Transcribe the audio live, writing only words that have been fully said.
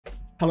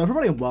Hello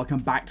everybody and welcome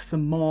back to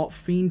some more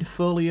Fiend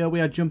Folio.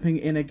 We are jumping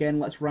in again.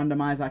 Let's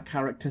randomize our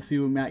character, see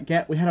what we might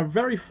get. We had a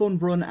very fun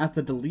run at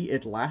the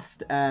deleted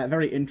last,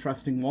 very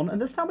interesting one, and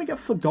this time we get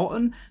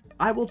Forgotten.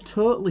 I will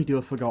totally do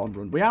a Forgotten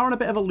run. We are on a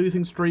bit of a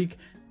losing streak,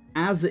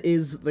 as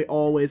is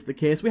always the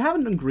case. We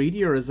haven't done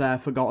Greedier as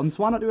Forgotten,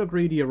 so why not do a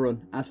Greedier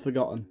run as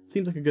Forgotten?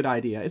 Seems like a good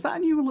idea. Is that a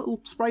new little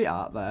sprite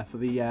art there for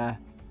the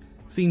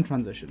scene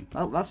transition?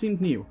 That seems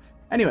new.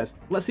 Anyways,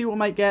 let's see what we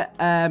might get.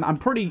 I'm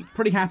pretty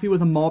happy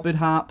with a Morbid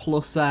Heart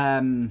plus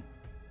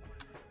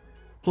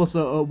plus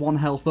a 1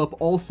 health up.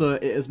 Also,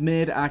 it has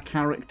made our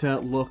character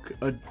look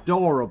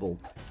adorable.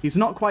 He's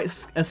not quite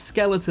as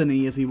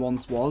skeleton-y as he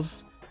once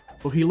was,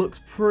 but he looks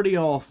pretty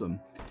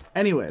awesome.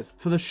 Anyways,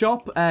 for the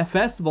shop,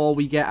 first of all,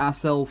 we get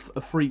ourselves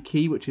a free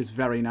key, which is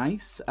very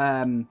nice.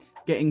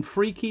 Getting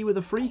free key with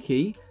a free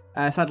key.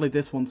 Sadly,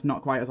 this one's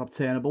not quite as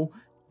obtainable.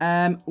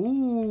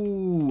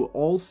 Ooh,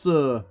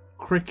 also,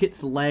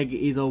 Cricket's leg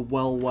is a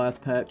well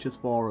worth purchase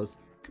for us.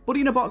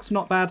 Buddy in a box,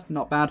 not bad,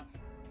 not bad.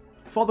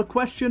 For the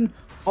question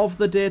of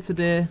the day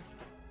today,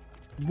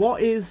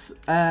 what is,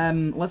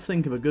 let's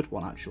think of a good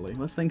one actually.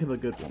 Let's think of a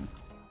good one.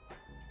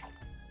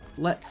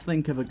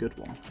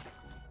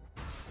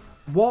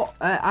 What,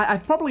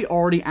 I've probably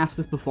already asked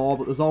this before,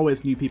 but there's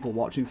always new people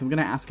watching, so I'm going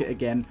to ask it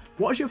again.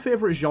 What is your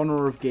favourite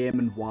genre of game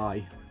and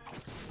why?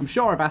 I'm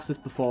sure I've asked this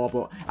before,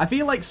 but I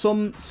feel like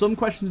some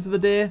questions of the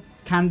day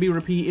can be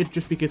repeated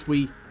just because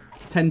we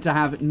tend to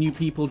have new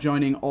people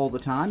joining all the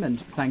time, and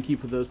thank you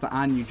for those that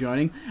are new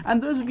joining.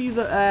 And those of you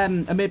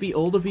that are maybe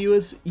older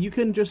viewers, you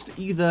can just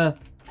either,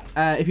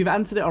 if you've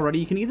answered it already,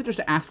 you can either just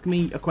ask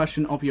me a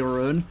question of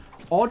your own,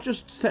 or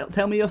just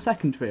tell me your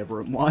second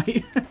favourite and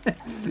why.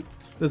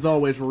 There's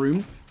always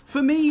room.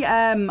 For me,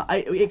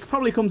 it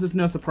probably comes as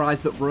no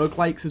surprise that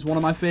roguelikes is one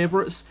of my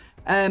favourites.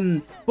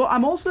 But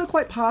I'm also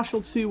quite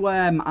partial to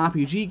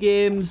RPG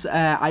games.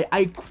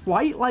 I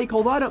quite like,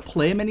 although I don't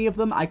play many of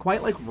them, I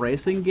quite like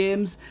racing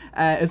games.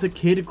 As a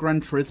kid, Gran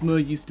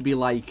Turismo used to be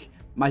like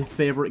my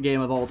favourite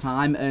game of all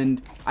time,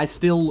 and I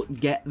still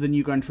get the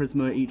new Gran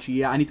Turismo each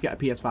year. I need to get a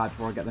PS5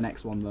 before I get the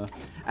next one though.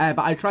 But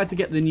I try to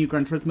get the new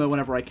Gran Turismo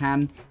whenever I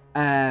can.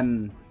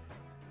 I'm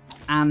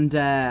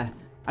gonna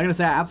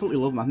say I absolutely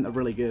love them. I think they're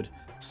really good.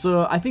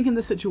 So I think in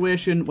this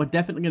situation, we're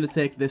definitely going to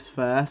take this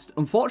first.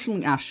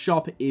 Unfortunately, our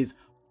shop is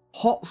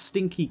hot,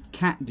 stinky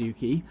cat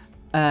dookie.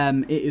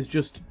 It is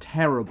just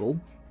terrible.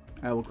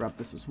 We'll grab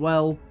this as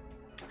well.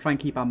 Try and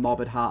keep our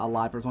Morbid Heart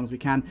alive for as long as we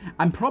can.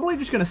 I'm probably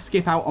just going to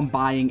skip out on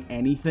buying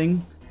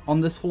anything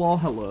on this floor.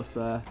 Hello,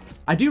 sir.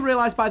 I do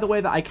realise, by the way,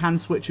 that I can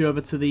switch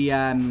over to the...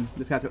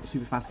 this guy's got the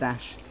super fast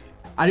dash.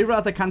 I do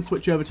realise I can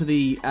switch over to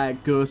the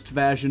ghost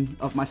version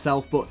of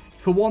myself, but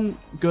for one,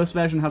 ghost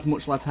version has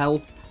much less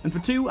health. And for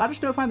two, I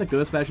just don't find the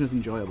ghost version as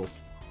enjoyable.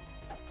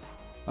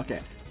 Okay,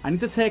 I need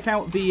to take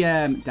out the,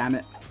 damn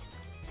it.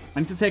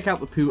 I need to take out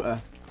the pooter.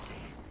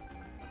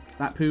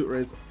 That pooter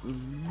is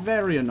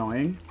very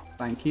annoying.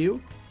 Thank you.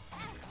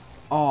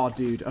 Oh,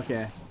 dude,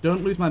 okay.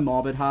 Don't lose my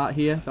Morbid Heart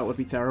here. That would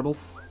be terrible.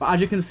 But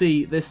as you can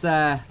see, this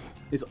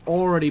is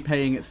already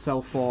paying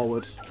itself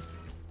forward. So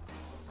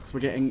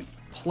we're getting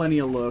plenty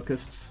of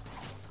locusts.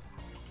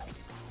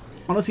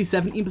 Honestly,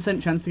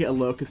 17% chance to get a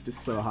locust is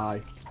so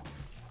high.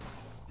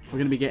 We're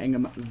going to be getting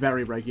them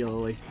very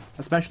regularly.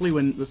 Especially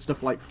when there's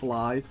stuff like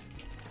flies.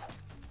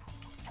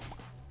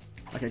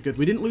 Okay, good.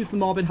 We didn't lose the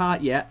Morbid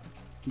Heart yet.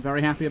 I'm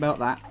very happy about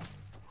that.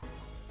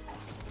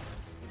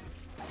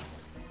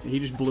 He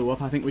just blew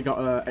up. I think we got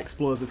an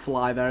explosive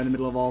fly there in the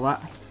middle of all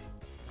that.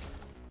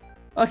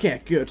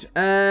 Okay, good.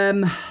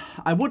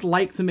 I would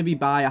like to maybe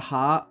buy a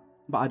heart,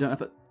 but I don't know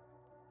if it...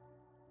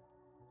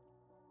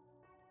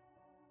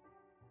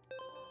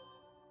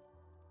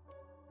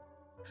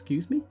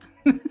 Excuse me?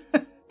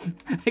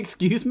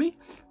 Excuse me?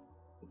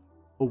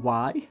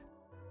 Why?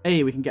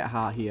 Hey, we can get a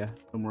heart here.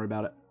 Don't worry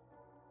about it.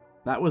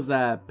 That was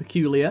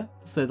peculiar,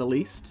 to say the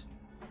least.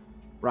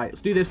 Right,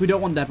 let's do this. We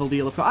don't want Devil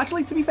Deal, of course.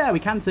 Actually, to be fair, we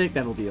can take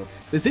Devil Deal.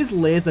 This is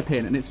Laser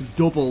Pin, and it's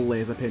double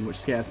Laser Pin, which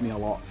scares me a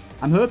lot.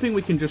 I'm hoping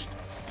we can just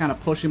kind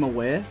of push him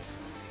away.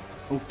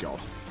 Oh, God.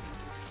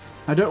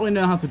 I don't really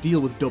know how to deal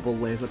with double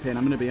Laser Pin,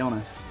 I'm going to be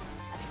honest.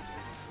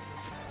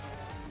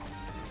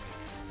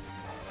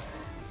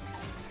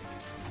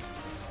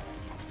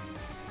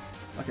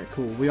 Okay,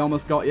 cool. We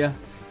almost got you.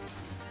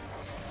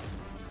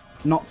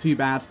 Not too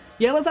bad.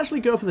 Yeah, let's actually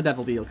go for the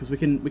Devil Deal, because we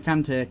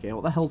can take it.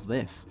 What the hell's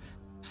this?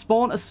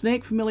 Spawn a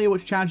snake familiar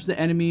which charges at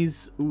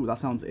enemies. Ooh, that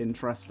sounds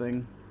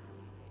interesting.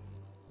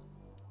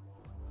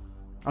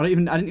 I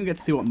didn't even get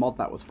to see what mod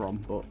that was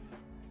from, but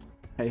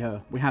hey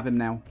ho, we have him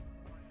now.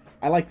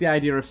 I like the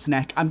idea of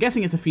snake. I'm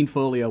guessing it's a Fiend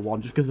Folio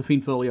one, just because the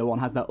Fiend Folio one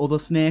has that other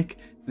snake,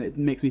 and it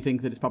makes me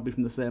think that it's probably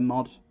from the same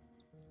mod.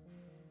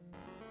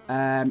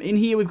 In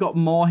here, we've got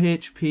more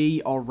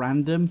HP or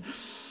random.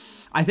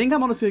 I think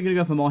I'm honestly going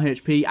to go for more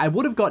HP. I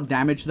would have got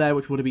damage there,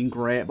 which would have been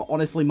great, but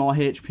honestly, more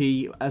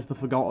HP as the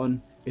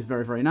Forgotten is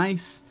very, very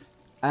nice.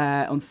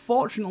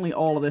 Unfortunately,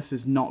 all of this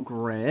is not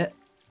great.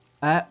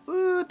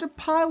 The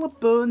pile of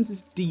bones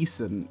is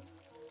decent.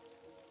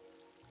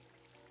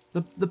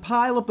 The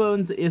pile of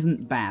bones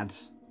isn't bad.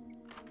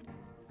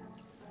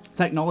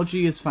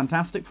 Technology is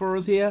fantastic for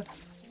us here.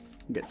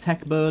 We get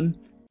tech burn.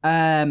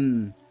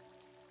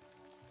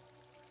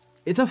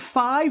 It's a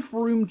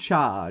 5-room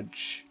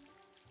charge.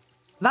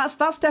 That's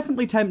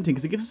definitely tempting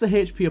because it gives us a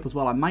HP up as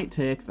well. I might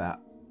take that.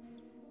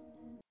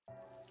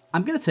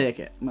 I'm going to take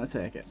it. I'm going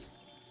to take it.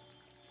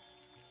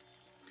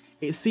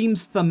 It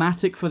seems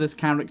thematic for this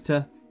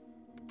character.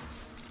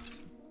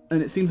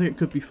 And it seems like it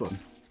could be fun.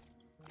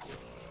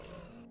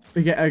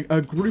 We get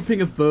a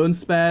grouping of burn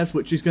spares,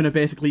 which is going to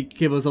basically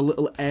give us a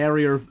little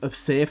area of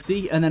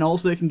safety. And then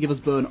also it can give us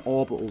burn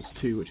orbitals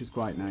too, which is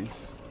quite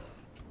nice.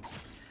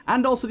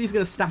 And also these are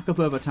going to stack up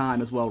over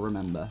time as well,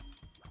 remember.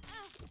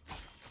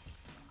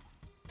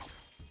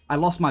 I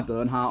lost my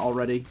burn heart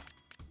already.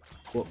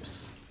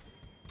 Whoops.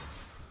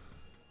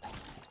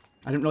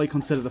 I didn't really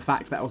consider the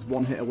fact that I was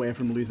one hit away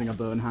from losing a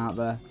burn heart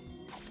there.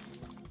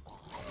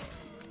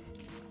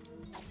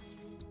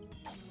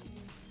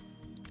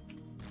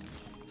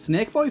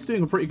 Snake Boy's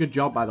doing a pretty good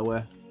job, by the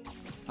way.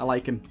 I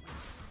like him.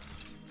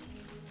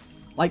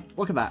 Like,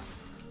 look at that.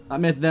 That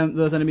made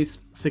those enemies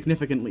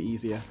significantly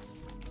easier.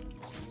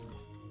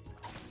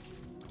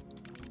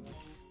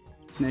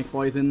 Snake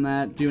Boy's in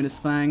there, doing his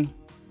thing.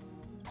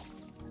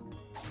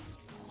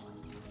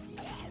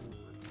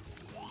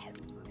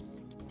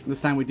 This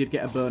time we did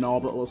get a burn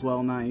orbital as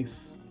well,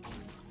 nice.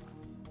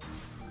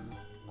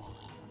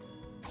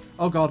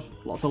 Oh god,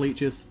 lots of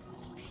leeches.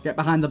 Get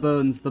behind the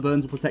burns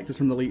will protect us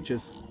from the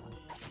leeches.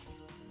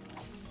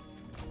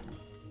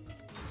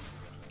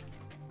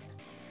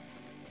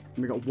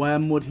 We got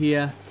Wormwood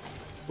here.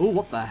 Oh,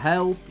 what the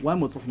hell?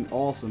 Wormwood's looking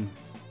awesome.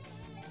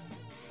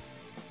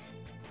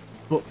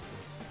 But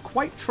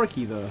quite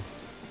tricky, though.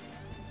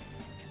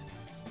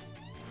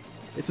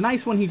 It's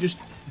nice when he just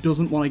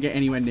doesn't want to get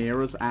anywhere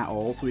near us at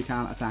all, so we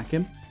can't attack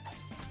him.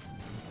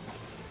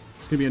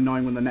 It's going to be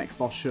annoying when the next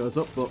boss shows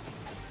up, but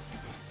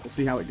we'll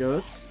see how it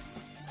goes.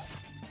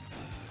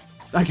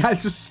 That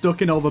guy's just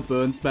stuck in all the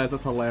burn spares.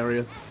 That's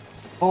hilarious.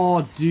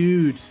 Oh,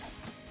 dude.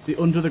 The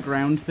under the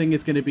ground thing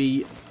is going to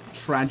be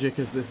tragic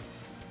as this...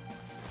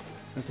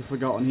 as the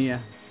Forgotten here.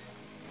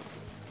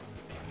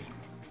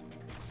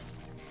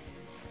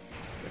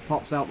 It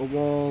pops out the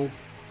wall.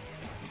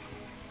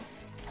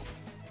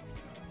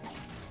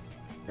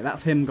 Okay,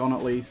 that's him gone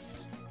at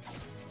least.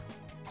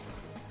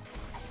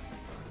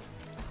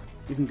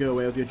 You can go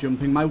away with your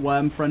jumping. My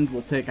worm friend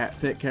will take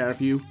care of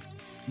you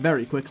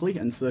very quickly,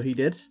 and so he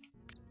did.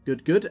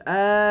 Good, good.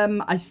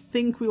 I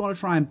think we want to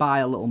try and buy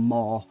a little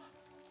more.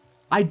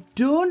 I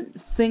don't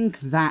think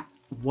that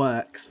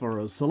works for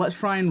us, so let's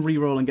try and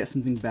reroll and get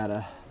something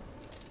better.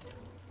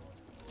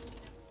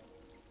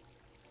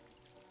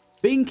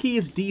 Binky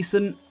is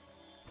decent.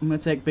 I'm going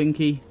to take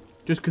Binky,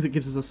 just because it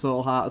gives us a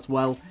soul heart as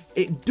well.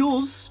 It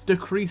does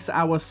decrease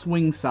our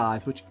swing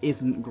size, which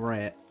isn't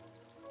great.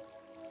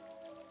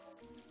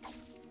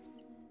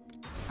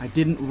 I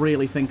didn't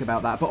really think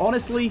about that, but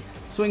honestly,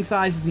 swing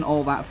size isn't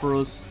all that for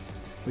us.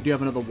 We do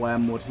have another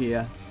Wormwood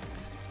here.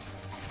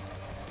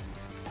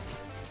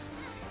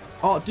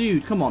 Oh,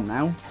 dude, come on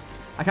now.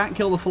 I can't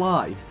kill the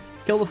fly.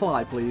 Kill the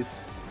fly,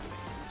 please.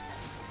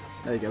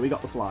 There you go, we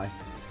got the fly.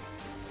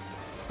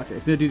 Okay,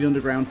 it's going to do the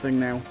underground thing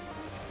now.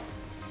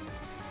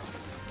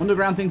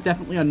 Underground thing's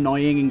definitely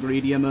annoying in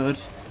greedier mode.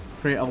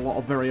 Create a lot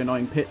of very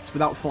annoying pits.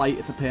 Without flight,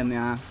 it's a pain in the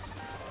ass.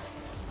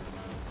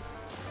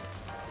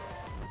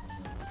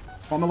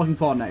 What am I looking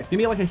for next? Give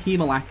me like a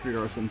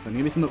Hemolacria or something.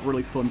 Give me something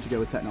really fun to go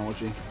with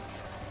technology.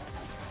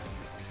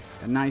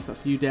 Okay, nice,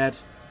 that's you dead.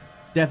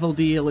 Devil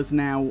Deal is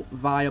now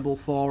viable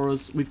for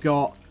us. We've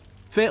got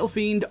Fatal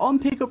Fiend. On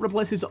pickup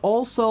replaces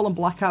all soul and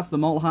black hearts. The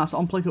mortal hearts.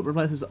 On pickup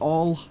replaces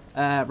all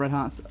red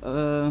hearts.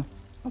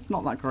 That's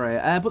not that great.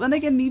 But then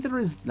again, neither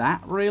is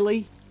that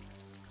really.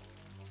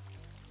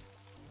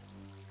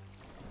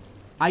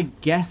 I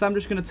guess I'm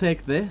just going to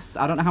take this.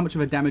 I don't know how much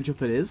of a damage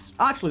up it is.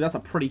 Actually, that's a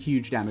pretty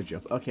huge damage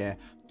up. Okay.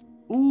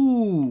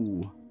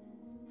 Ooh.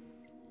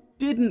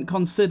 Didn't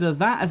consider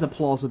that as a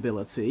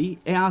plausibility.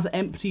 It has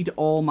emptied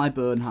all my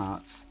burn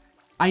hearts.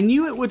 I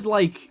knew it would,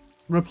 like,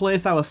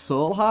 replace our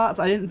soul hearts.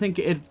 I didn't think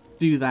it'd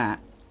do that.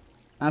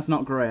 That's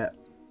not great.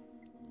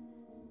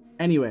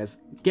 Anyways,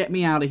 get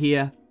me out of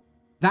here.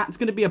 That's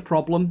going to be a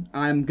problem.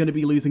 I'm going to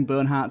be losing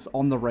burn hearts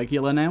on the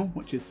regular now,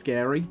 which is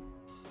scary.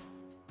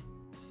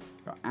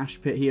 Got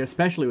Ash Pit here,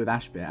 especially with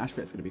Ash Pit. Ash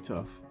Pit's going to be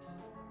tough.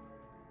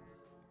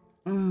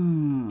 Oh,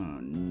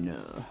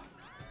 no.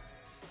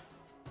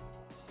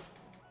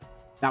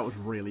 That was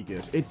really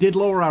good. It did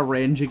lower our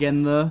range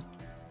again, though.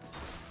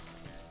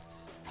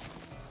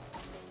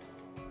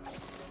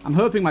 I'm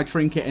hoping my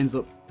trinket ends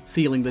up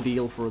sealing the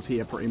deal for us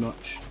here, pretty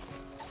much.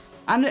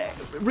 And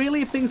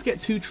really, if things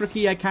get too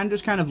tricky, I can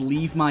just kind of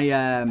leave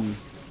my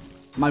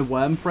my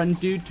worm friend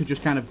dude to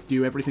just kind of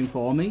do everything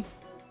for me.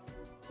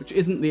 Which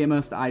isn't the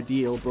most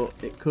ideal, but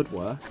it could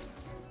work.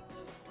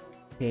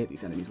 I hate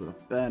these enemies with a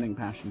burning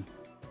passion.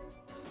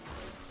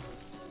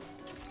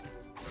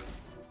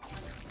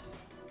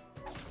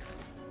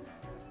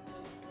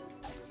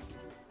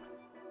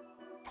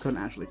 Couldn't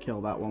actually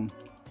kill that one.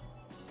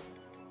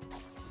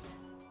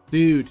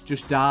 Dude,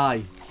 just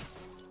die.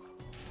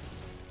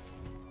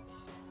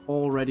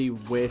 already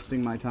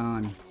wasting my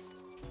time.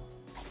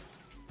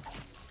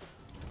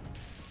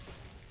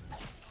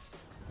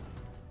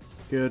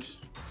 Good.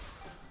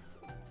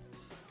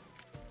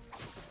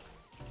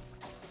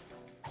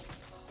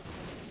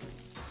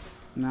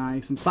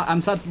 Nice.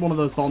 I'm sad one of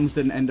those bombs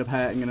didn't end up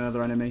hurting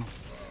another enemy.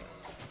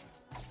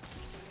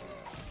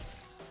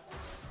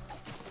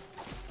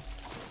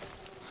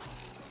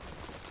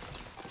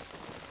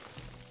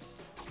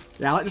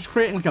 Yeah, I like just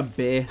creating like a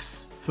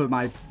base for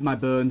my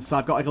burns, so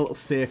I've got like a little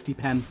safety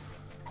pen.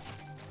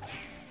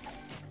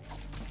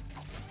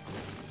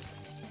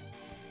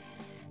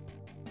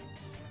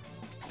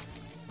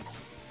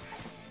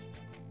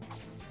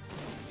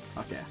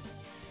 Okay.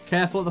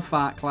 Careful of the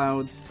fart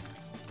clouds.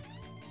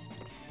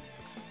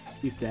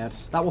 He's dead.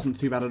 That wasn't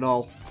too bad at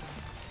all.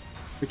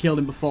 We killed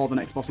him before the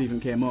next boss even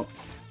came up.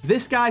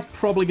 This guy's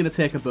probably going to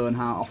take a burn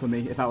heart off of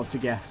me, if I was to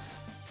guess.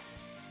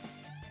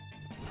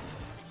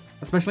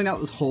 Especially now that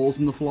there's holes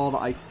in the floor that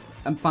I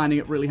am finding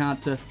it really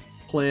hard to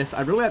place.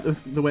 I really like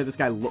the way this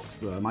guy looks,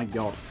 though. My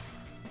god.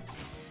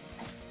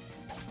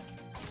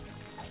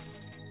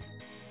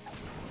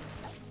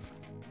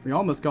 We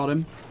almost got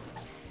him.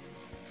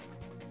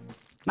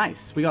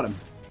 Nice, we got him.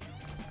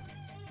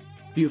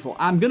 Beautiful.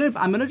 I'm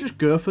gonna just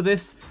go for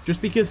this,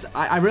 just because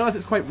I realize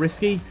it's quite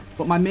risky,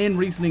 but my main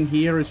reasoning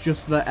here is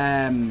just that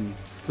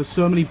there's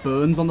so many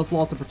burns on the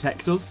floor to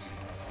protect us,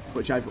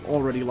 which I've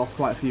already lost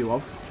quite a few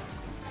of.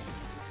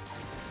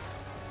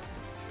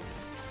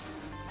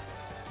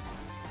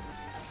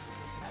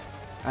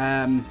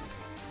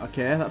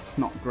 Okay, that's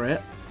not great.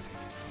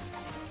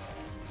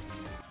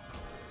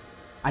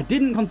 I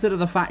didn't consider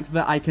the fact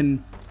that I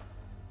can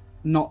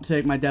not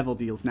take my devil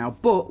deals now,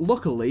 but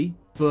luckily,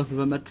 both of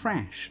them are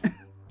trash.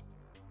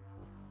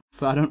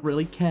 So I don't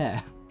really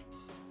care.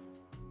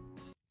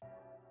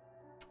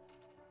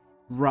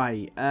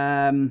 Right,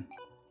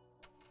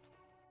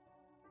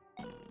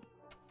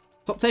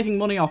 stop taking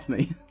money off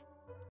me.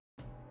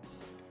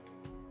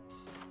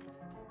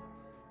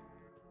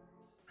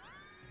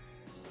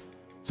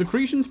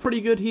 Secretion's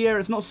pretty good here.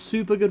 It's not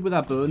super good with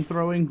our burn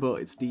throwing,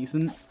 but it's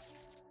decent.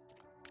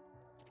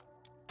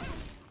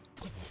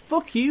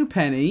 Fuck you,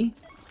 Penny.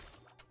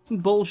 Some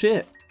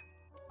bullshit.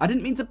 I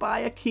didn't mean to buy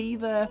a key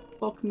there.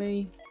 Fuck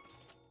me.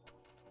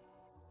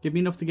 Give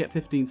me enough to get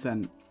 15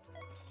 cents.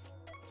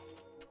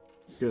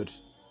 Good.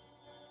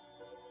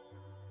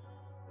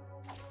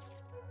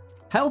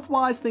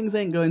 Health-wise, things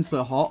ain't going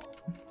so hot.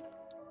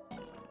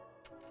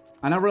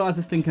 And I realise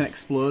this thing can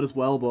explode as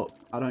well, but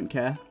I don't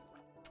care.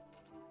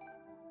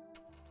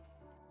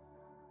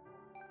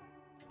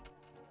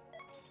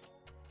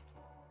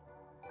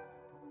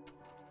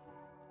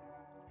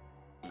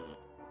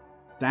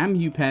 Damn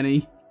you,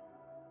 Penny.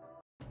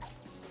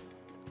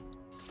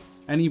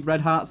 Any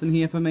red hearts in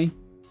here for me?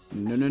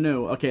 No, no,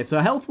 no. Okay, so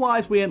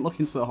health-wise, we ain't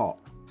looking so hot.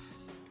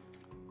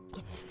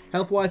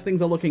 Health-wise,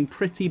 things are looking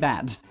pretty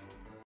bad.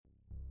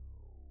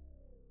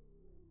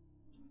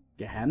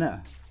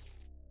 Gehenna.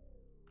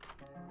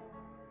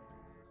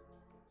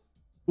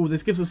 Ooh,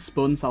 this gives us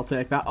spun, so I'll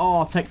take that.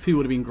 Oh, Tech 2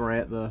 would have been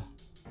great, though.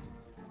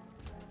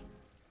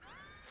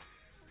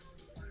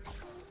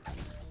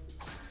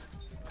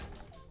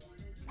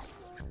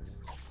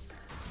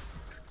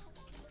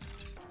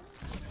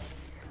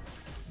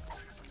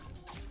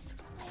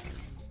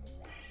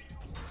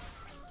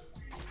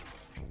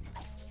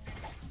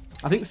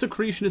 I think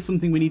secretion is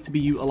something we need to be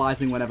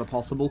utilising whenever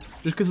possible,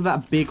 just because of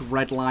that big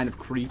red line of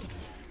creep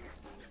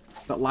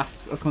that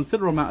lasts a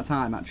considerable amount of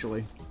time,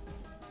 actually.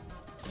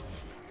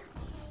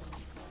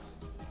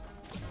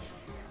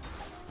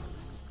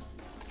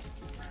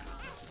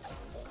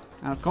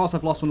 And of course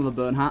I've lost another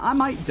burn heart. I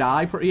might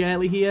die pretty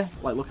early here,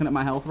 like looking at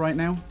my health right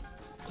now.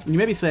 And you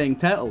may be saying,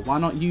 Turtle, why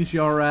not use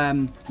your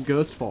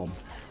ghost form?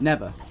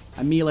 Never.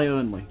 A melee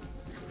only.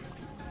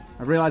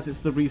 I realise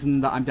it's the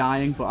reason that I'm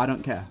dying, but I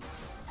don't care.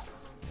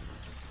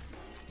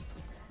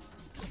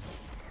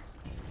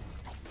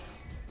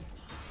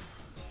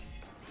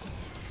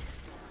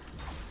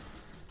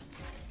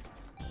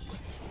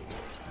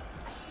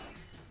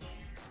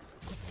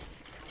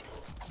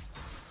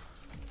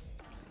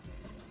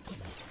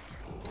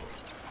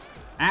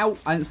 Ow!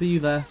 I didn't see you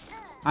there.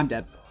 I'm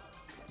dead.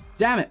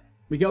 Damn it!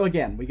 We go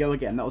again. We go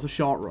again. That was a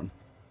short run.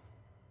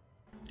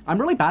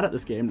 I'm really bad at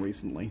this game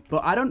recently,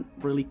 but I don't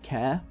really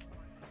care.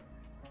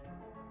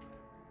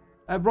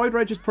 Roid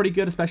Rage is pretty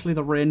good, especially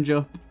the range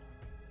up.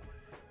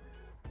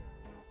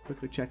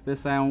 Quickly check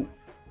this out.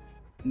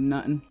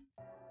 Nothing.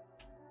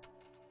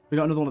 We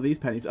got another one of these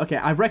pennies. Okay,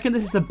 I reckon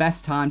this is the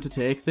best time to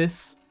take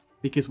this,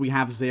 because we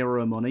have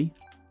 0 money.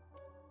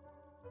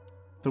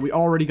 So we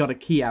already got a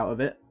key out of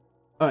it.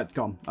 Oh, it's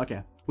gone.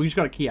 Okay. We just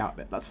got a key out of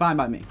it. That's fine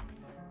by me.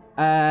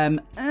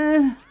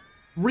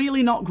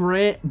 Really not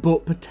great,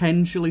 but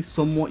potentially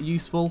somewhat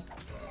useful.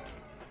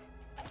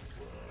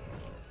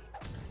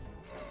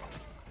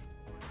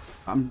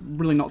 I'm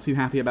really not too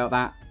happy about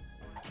that.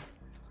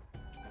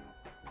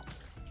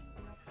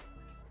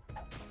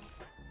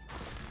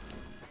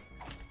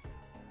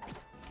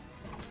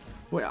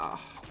 Wait,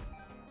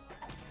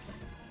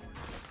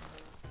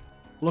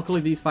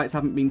 Luckily, these fights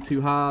haven't been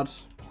too hard.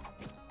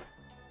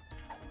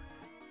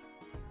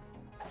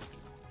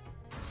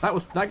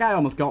 That guy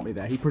almost got me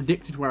there. He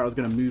predicted where I was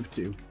going to move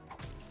to.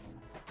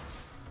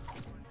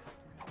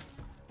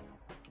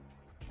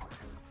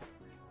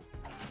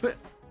 But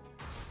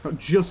got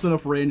just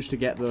enough range to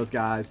get those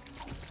guys.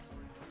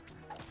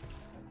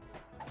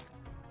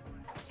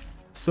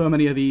 So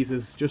many of these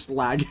is just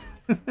lag.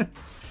 That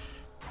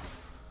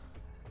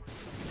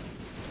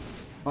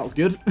was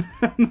good.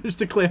 Managed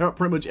to clear up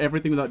pretty much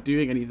everything without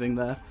doing anything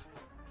there.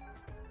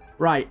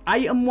 Right,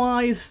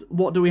 item-wise,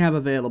 what do we have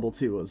available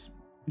to us?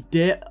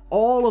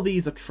 All of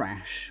these are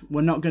trash.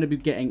 We're not going to be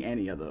getting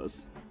any of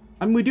those.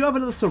 I mean, we do have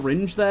another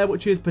syringe there,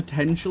 which is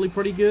potentially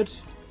pretty good.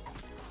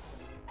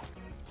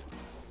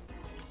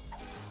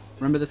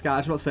 Remember this guy? I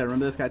was about to say,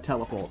 remember this guy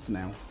teleports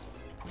now.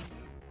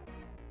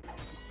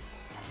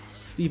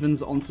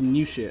 Steven's on some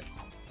new shit.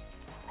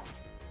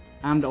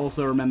 And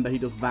also remember he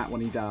does that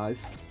when he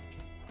dies.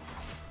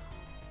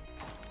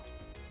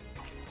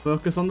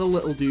 Focus on the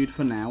little dude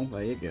for now.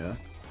 There you go.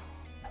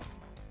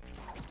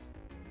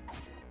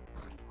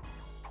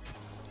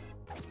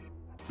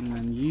 And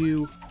then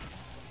you...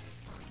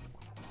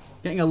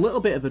 Getting a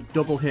little bit of a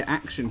double hit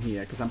action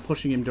here because I'm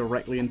pushing him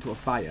directly into a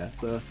fire.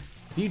 So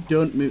if you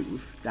don't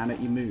move, damn it,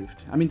 you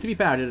moved. I mean, to be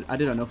fair, I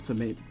did enough to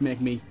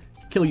make me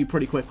kill you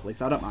pretty quickly,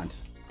 so I don't mind.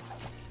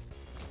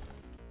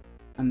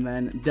 And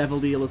then Devil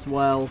Deal as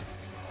well,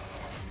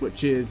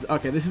 which is...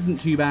 Okay, this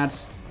isn't too bad.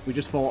 We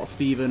just fought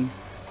Steven.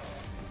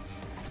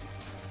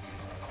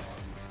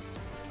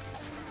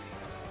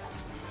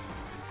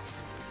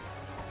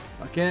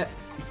 Okay.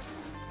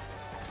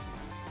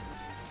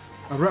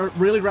 I'd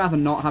really rather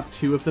not have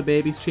two of the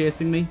babies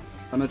chasing me.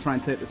 I'm going to try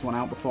and take this one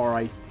out before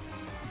I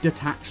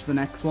detach the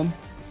next one.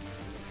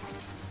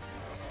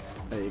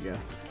 There you go.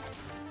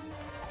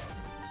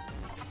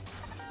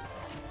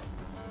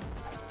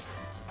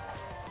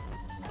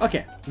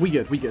 Okay, we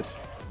good, we good.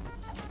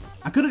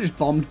 I could have just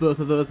bombed both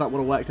of those. That would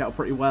have worked out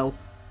pretty well.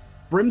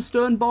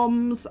 Brimstone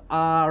bombs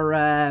are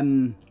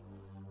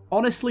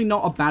honestly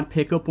not a bad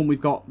pickup when we've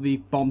got the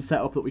bomb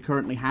setup that we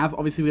currently have.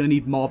 Obviously, we're going to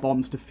need more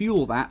bombs to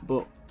fuel that,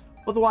 but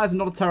otherwise,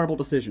 not a terrible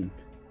decision.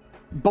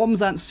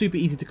 Bombs aren't super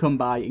easy to come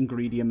by in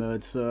greedier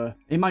mode, so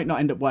it might not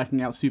end up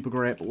working out super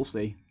great, but we'll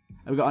see.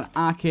 We've got an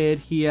arcade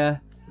here,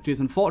 which is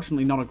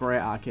unfortunately not a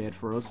great arcade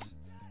for us.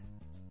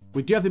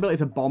 We do have the ability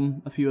to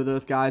bomb a few of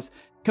those guys.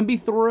 Can be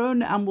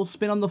thrown and will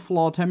spin on the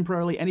floor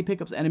temporarily. Any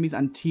pickups, enemies,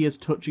 and tears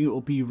touching it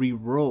will be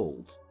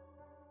re-rolled.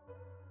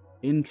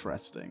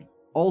 Interesting.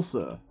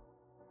 Also,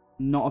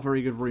 not a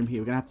very good room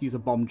here. We're going to have to use a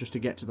bomb just to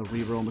get to the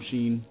re-roll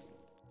machine.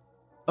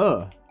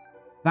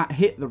 That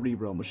hit the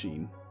re-roll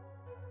machine.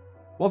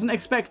 Wasn't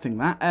expecting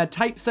that.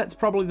 Typeset's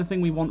probably the thing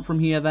we want from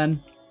here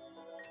then.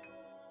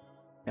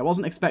 I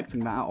wasn't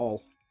expecting that at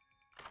all.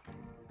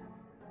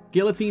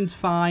 Guillotine's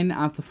fine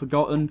as the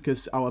Forgotten,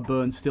 because our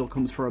burn still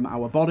comes from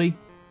our body.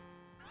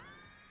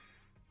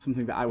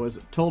 Something that I was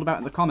told about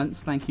in the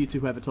comments. Thank you to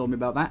whoever told me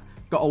about that.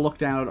 Got a look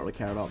down, I don't really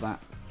care about that.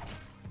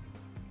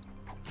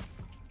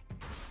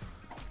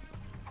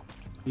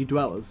 Are you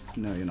dwellers?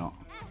 No, you're not.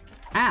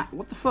 Ah,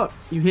 what the fuck?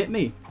 You hit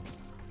me.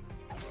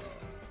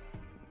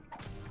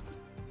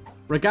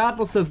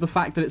 Regardless of the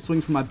fact that it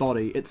swings from my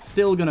body, it's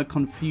still going to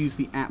confuse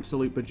the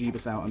absolute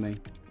bejeebus out of me.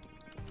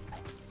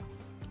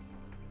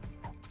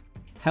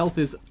 Health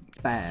is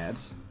bad.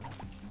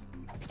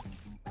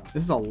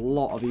 This is a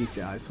lot of these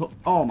guys.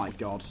 Oh my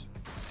god.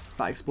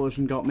 That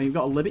explosion got me. We've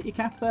got a Liberty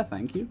Cap there,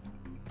 thank you.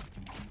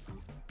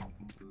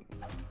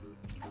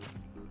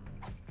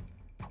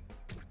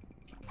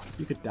 If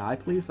you could die,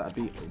 please, that'd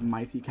be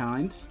mighty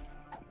kind.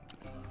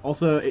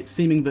 Also, it's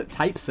seeming that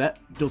typeset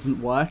doesn't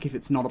work if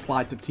it's not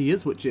applied to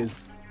tears, which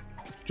is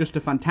just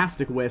a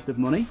fantastic waste of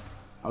money.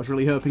 I was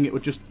really hoping it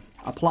would just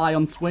apply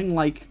on swing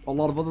like a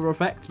lot of other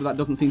effects, but that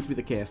doesn't seem to be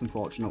the case,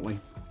 unfortunately.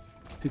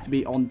 It seems to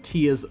be on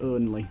tears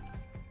only.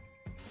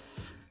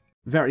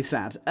 Very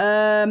sad.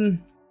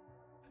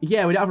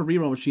 Yeah, we don't have a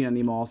reroll machine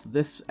anymore, so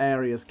this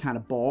area's kind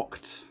of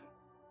balked.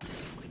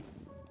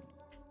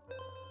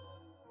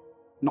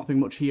 Nothing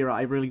much here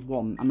I really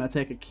want. I'm going to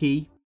take a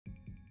key.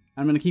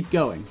 I'm going to keep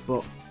going,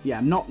 but yeah,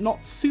 I'm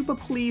not super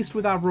pleased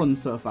with our run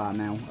so far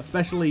now.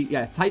 Especially,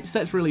 yeah,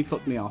 typesets really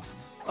fucked me off.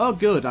 Oh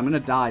good, I'm going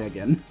to die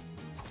again.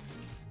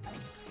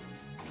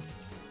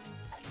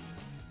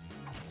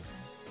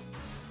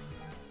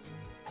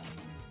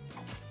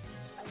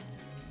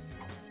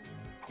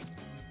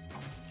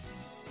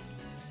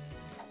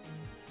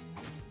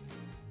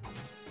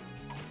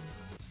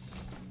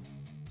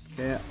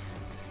 Okay.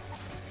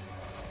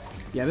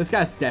 Yeah, this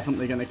guy's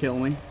definitely going to kill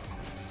me.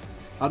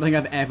 I don't think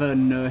I've ever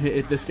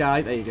no-hitted this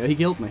guy. There you go, he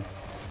killed me.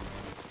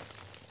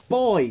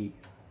 Boy,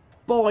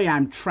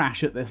 I'm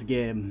trash at this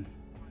game.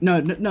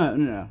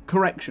 No.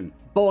 Correction.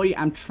 Boy,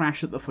 I'm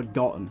trash at the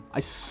Forgotten. I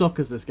suck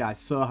as this guy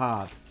so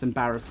hard. It's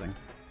embarrassing.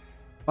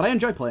 But I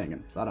enjoy playing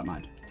him, so I don't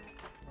mind.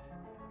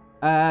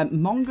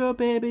 Mongo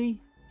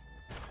Baby.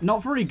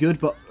 Not very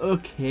good, but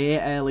okay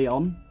early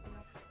on.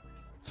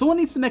 Someone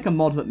needs to make a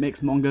mod that makes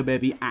Mongo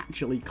Baby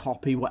actually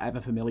copy whatever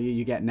familiar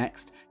you get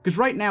next. Because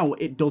right now,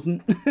 it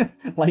doesn't,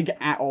 like,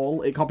 at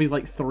all. It copies,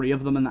 like, 3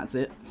 of them and that's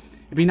it.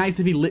 It'd be nice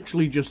if he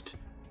literally just,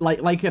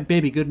 like a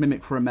Baby Good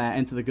mimic from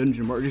Enter the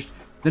Gungeon, where it just,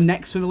 the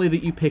next familiar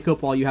that you pick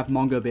up while you have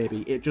Mongo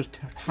Baby, it just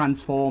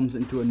transforms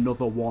into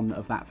another one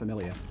of that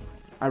familiar.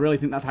 I really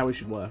think that's how it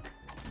should work.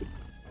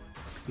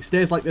 He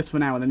stays like this for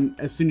now, and then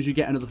as soon as you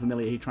get another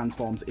familiar, he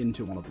transforms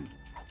into one of them.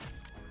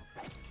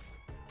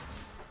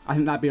 I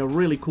think that'd be a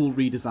really cool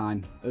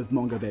redesign of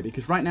Mongo Baby,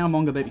 because right now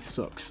Mongo Baby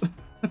sucks.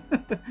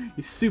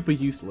 He's super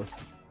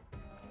useless.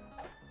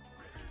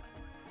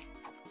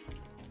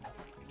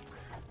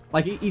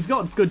 Like, he's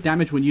got good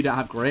damage when you don't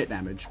have great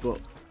damage, but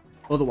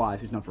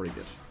otherwise he's not very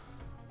good.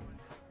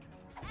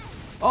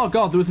 Oh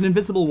god, there was an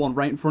invisible one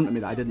right in front of me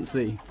that I didn't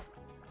see.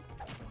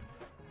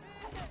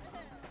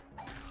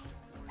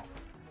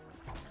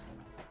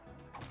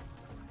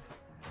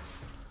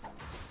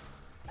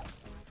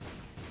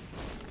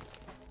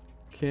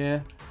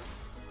 Okay.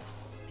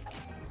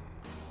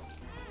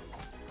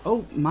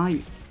 Oh my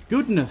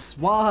goodness,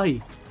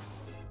 why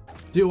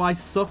do I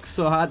suck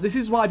so hard? This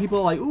is why people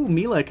are like, ooh,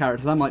 melee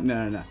characters. I'm like,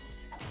 no, no, no.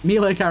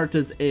 Melee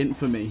characters ain't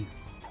for me.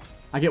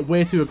 I get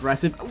way too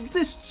aggressive. Oh,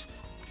 this...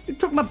 You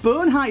took my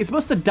burn height. You're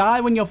supposed to die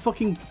when your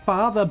fucking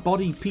father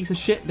body piece of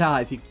shit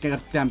dies, you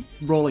goddamn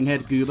rolling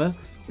head goober.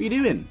 What are you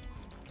doing?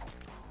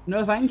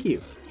 No, thank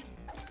you.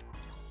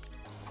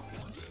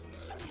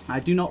 I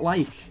do not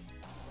like.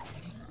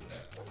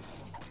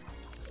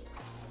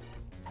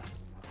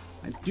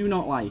 I do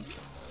not like.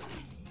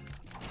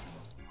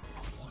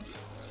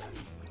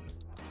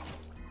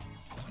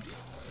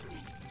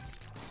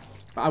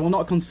 But I will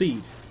not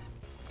concede.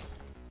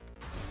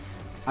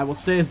 I will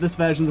stay as this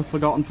version of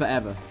Forgotten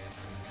forever.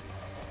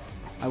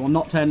 I will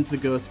not turn into the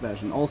ghost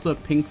version. Also,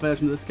 pink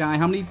version of this guy.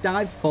 How many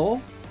dives? 4?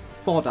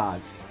 4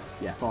 dives.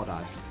 Yeah, 4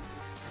 dives.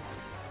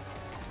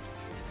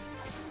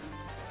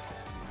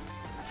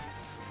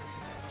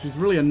 Which is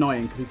really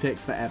annoying because he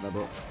takes forever,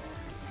 but...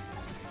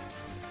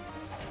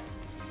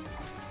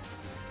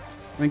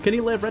 I mean, can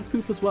he lay red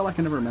poop as well? I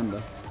can never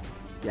remember.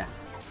 Yeah.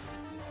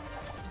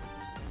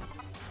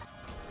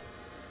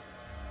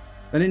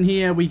 Then in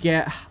here we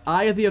get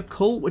Eye of the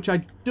Occult, which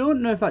I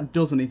don't know if that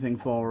does anything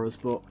for us,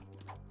 but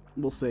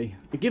we'll see.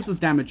 It gives us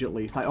damage at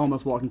least. I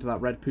almost walked into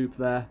that red poop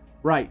there.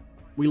 Right,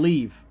 we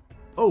leave.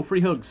 Oh, free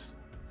hugs.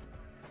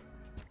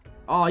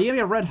 Oh, you gave me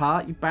a red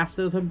heart, you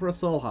bastards. Hoping for a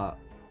soul heart.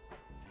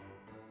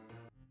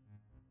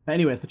 But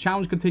anyways, the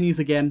challenge continues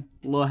again.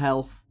 Low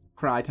health,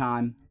 cry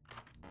time.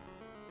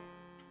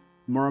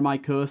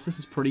 Muramycosis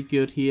is pretty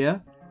good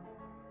here.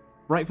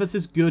 Breakfast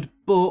is good,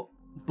 but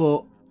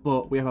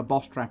we have a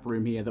boss trap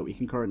room here that we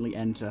can currently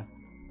enter.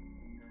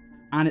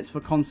 And it's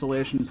for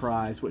consolation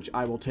prize, which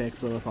I will take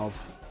both of.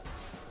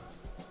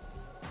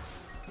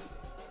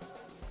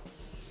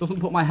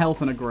 Doesn't put my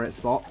health in a great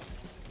spot.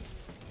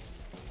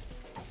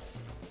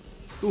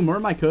 Ooh,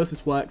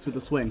 Muramycosis works with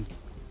the swing.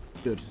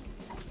 Good.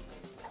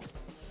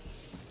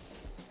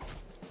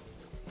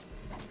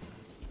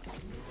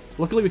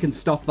 Luckily we can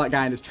stop that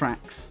guy in his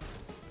tracks.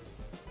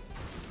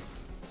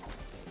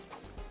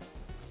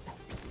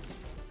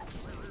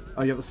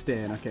 Oh, you have a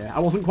stain, okay. I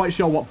wasn't quite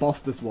sure what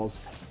boss this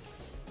was.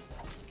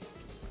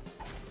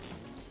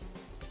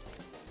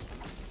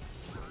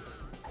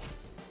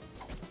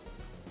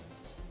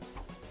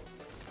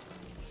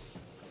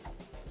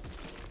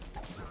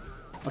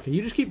 Okay,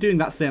 you just keep doing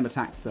that same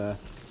attack, sir.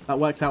 That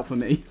works out for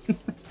me.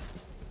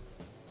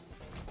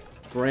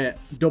 Great.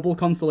 Double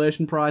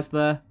consolation prize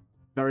there.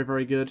 Very,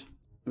 very good.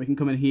 We can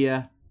come in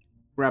here,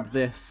 grab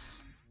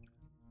this.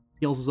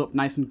 Heals us up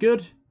nice and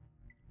good.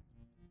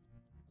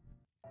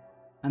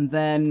 And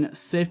then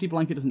safety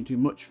blanket doesn't do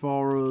much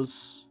for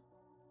us.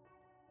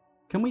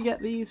 Can we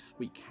get these?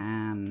 We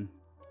can.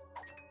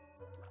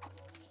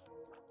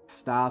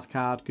 Stars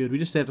card, good. We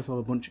just saved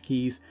ourselves a bunch of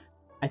keys.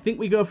 I think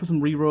we go for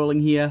some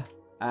re-rolling here.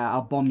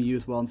 I'll bomb you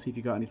as well and see if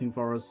you got anything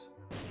for us.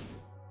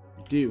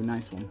 You do,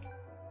 nice one.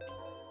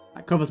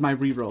 That covers my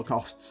re-roll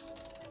costs.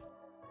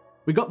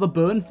 We got the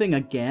burn thing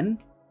again.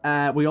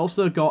 We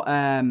also got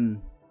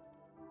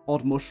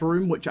Odd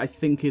Mushroom, which I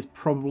think is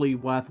probably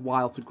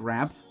worthwhile to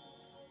grab.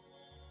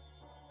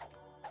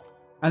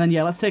 And then,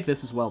 yeah, let's take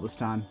this as well this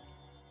time.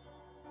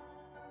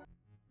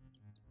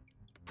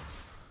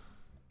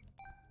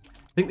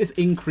 I think this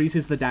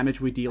increases the damage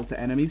we deal to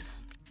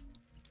enemies.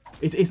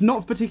 It's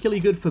not particularly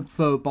good for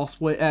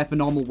for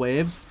normal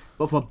waves,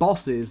 but for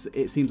bosses,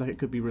 it seems like it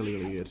could be really,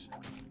 really good.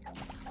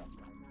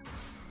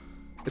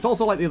 It's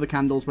also like the other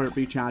candles where it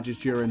recharges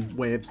during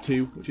waves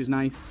too, which is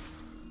nice.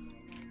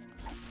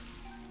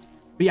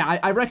 But yeah,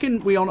 I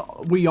reckon we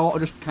ought to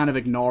just kind of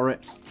ignore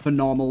it for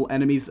normal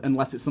enemies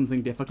unless it's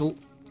something difficult.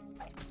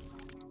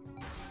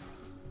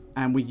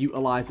 And we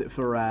utilize it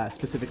for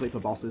specifically for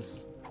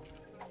bosses.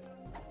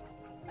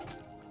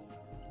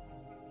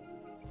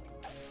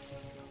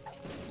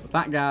 But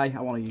that guy,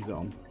 I want to use it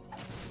on.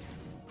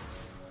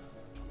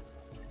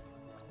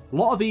 A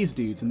lot of these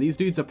dudes, and these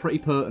dudes are pretty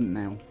potent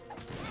now.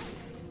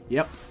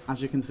 Yep,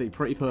 as you can see,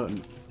 pretty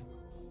potent.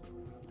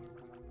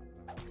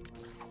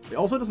 It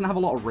also doesn't have a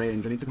lot of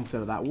range. I need to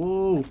consider that.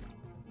 Whoa.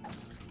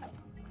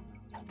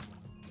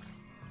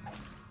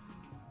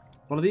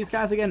 What are these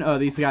guys again? Oh,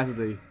 these guys are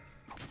the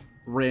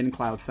rain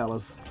cloud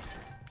fellas.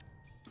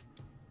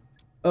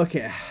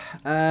 Okay.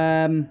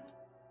 I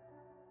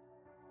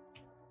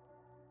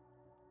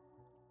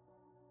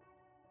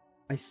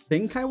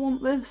think I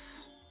want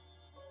this.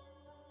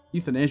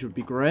 Euthanasia would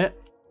be great.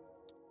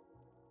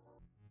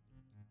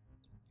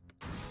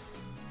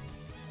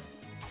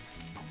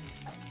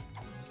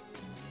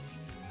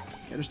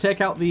 Okay, just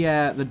take out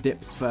the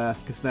dips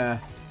first, because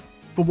they're,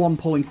 for one,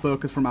 pulling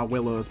focus from our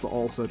willows, but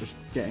also just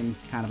getting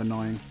kind of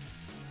annoying.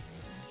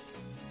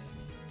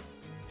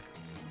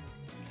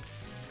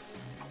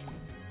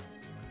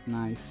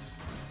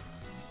 Nice.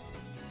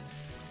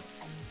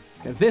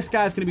 Okay, this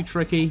guy's going to be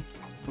tricky.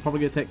 We're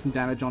probably going to take some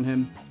damage on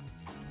him.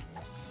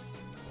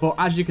 But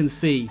as you can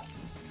see,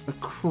 a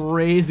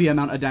crazy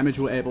amount of damage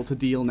we're able to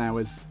deal now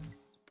is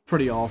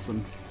pretty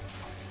awesome.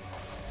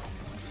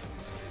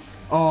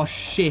 Oh,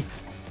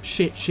 shit.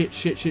 Shit.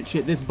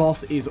 This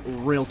boss is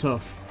real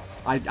tough.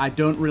 I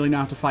don't really know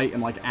how to fight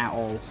him, like, at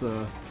all,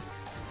 so...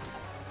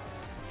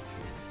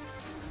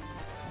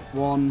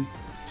 1,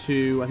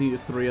 2, I think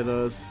there's 3 of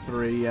those.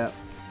 3, yeah.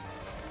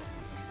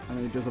 And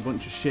then he does a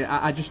bunch of shit.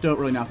 I just don't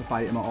really know how to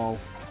fight him at all.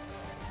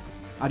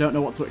 I don't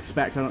know what to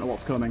expect. I don't know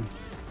what's coming.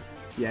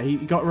 Yeah, he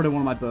got rid of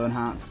one of my burn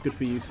hearts. Good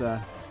for you, sir.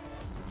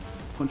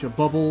 Bunch of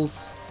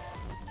bubbles.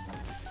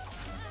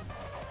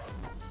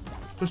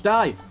 Just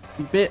die,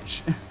 you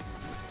bitch.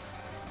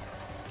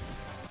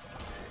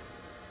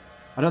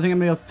 I don't think I'm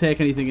going to be able to take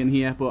anything in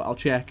here, but I'll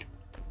check.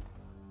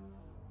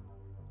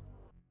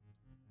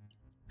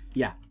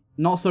 Yeah,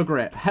 not so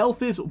great.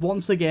 Health is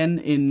once again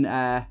in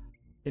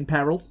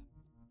peril.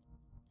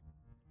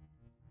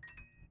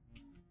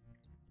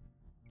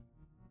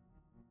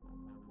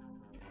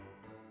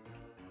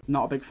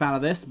 Not a big fan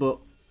of this, but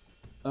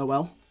oh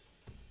well.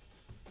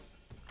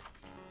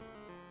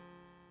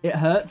 It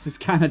hurts is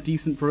kind of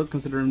decent for us,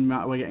 considering the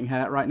amount we're getting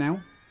hurt right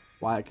now.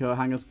 Wyatt Coat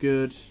Hanger's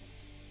good.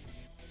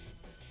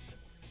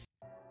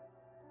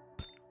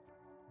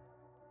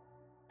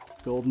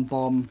 Golden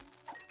Bomb.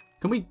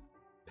 Can we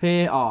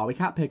pay... Oh, we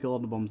can't pay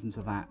Golden Bombs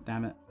into that.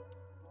 Damn it.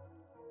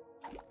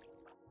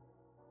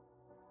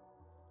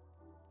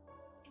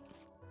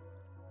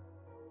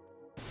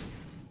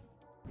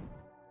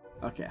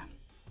 Okay.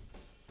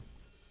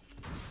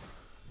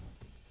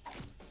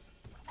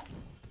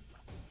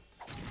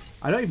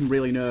 I don't even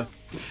really know.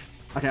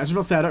 Okay, I was just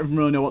about to say I don't even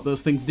really know what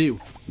those things do.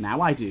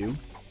 Now I do.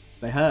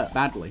 They hurt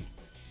badly.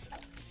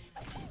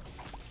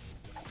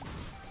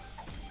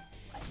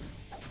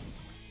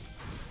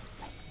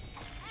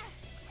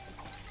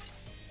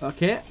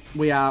 Okay,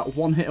 we are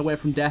 1 hit away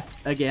from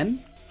death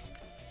again.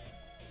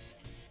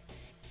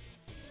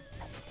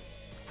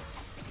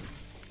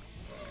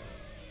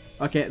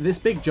 Okay, this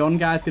Big John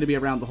guy's going to be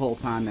around the whole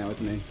time now,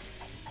 isn't he?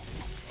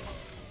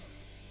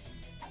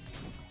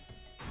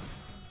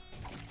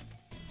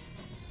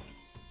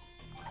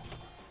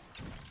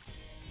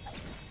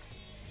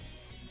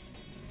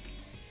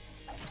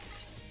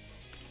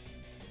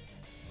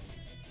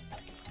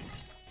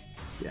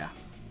 Yeah.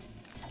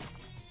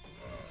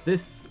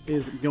 This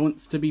is going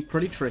to be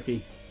pretty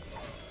tricky.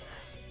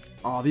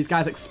 Oh, these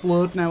guys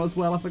explode now as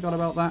well. I forgot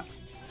about that.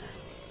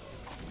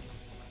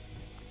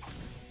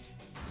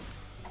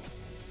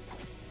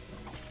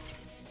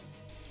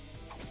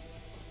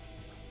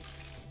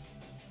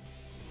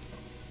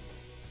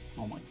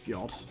 Oh my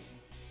god.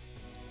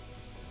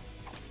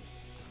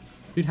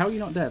 Dude, how are you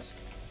not dead?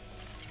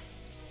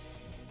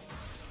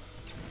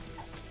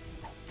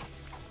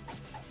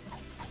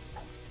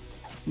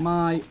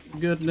 My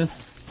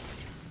goodness.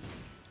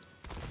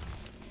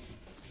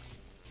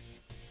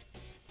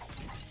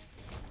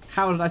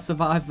 How did I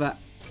survive that?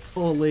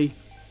 Holy.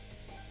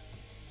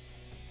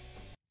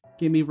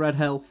 Give me red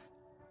health.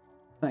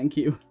 Thank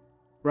you.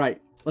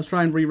 Right, let's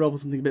try and reroll for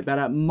something a bit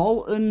better.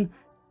 Molten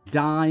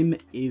Dime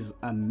is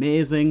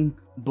amazing,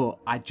 but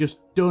I just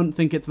don't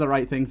think it's the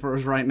right thing for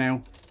us right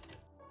now.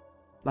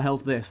 The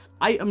hell's this?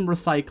 Item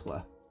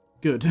Recycler.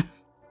 Good.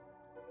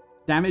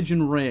 Damage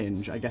and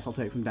range. I guess I'll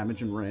take some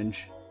damage and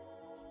range.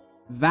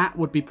 That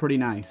would be pretty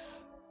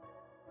nice.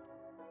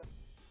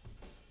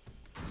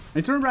 I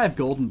need to remember I have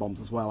golden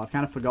bombs as well. I've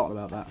kind of forgotten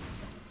about that.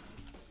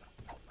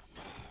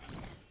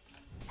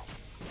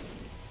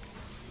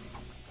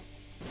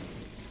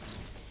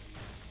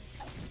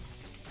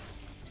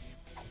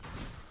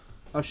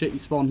 Oh shit, you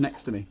spawned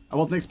next to me. I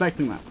wasn't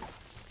expecting that.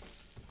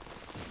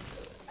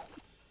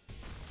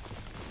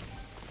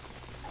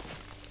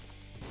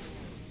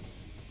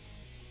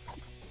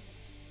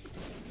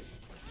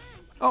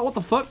 Oh, what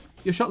the fuck?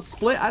 Your shot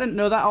split? I didn't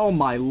know that. Oh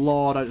my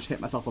lord, I just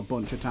hit myself a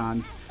bunch of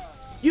times.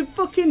 You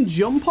fucking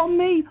jump on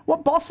me?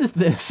 What boss is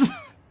this?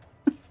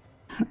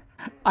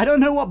 I don't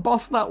know what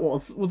boss that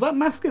was. Was that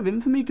Mask of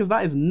Infamy? Because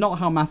that is not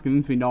how Mask of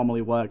Infamy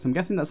normally works. I'm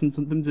guessing that's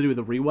something to do with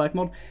the rework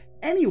mod.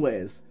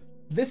 Anyways,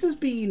 this has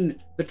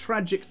been the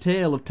tragic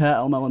tale of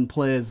TurtleMelon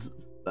plays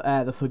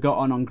the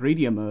Forgotten on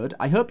Greedier mode.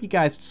 I hope you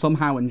guys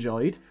somehow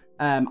enjoyed.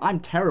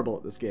 I'm terrible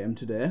at this game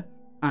today.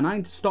 and I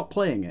need to stop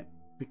playing it.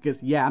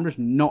 Because, yeah, I'm just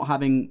not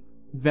having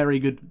very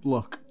good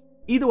luck.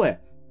 Either way,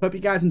 hope you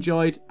guys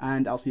enjoyed,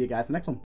 and I'll see you guys in the next one.